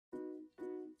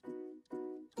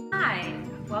Hi,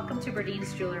 welcome to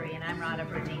Burdeen's Jewelry, and I'm Rhoda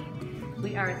Burdeen.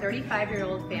 We are a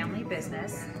 35-year-old family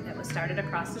business that was started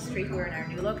across the street. We're in our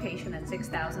new location at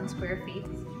 6,000 square feet.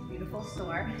 Beautiful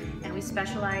store, and we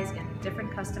specialize in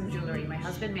different custom jewelry. My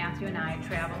husband Matthew and I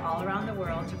travel all around the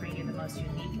world to bring you the most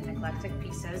unique and eclectic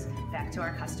pieces back to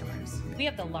our customers. We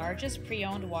have the largest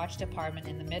pre-owned watch department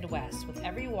in the Midwest, with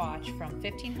every watch from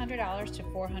 $1,500 to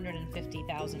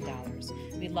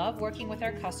 $450,000. We love working with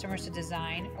our customers to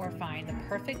design or find the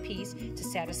perfect piece to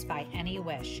satisfy any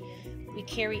wish. We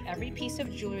carry every piece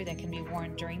of jewelry that can be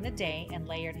worn during the day and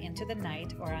layered into the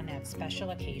night or on that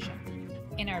special occasion.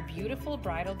 In our beautiful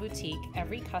bridal boutique,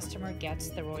 every customer gets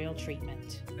the royal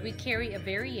treatment. We carry a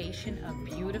variation of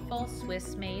beautiful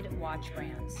Swiss-made watch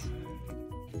brands.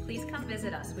 Please come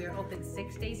visit us. We are open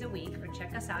 6 days a week, or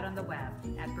check us out on the web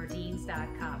at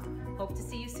burdeens.com. Hope to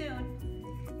see you soon.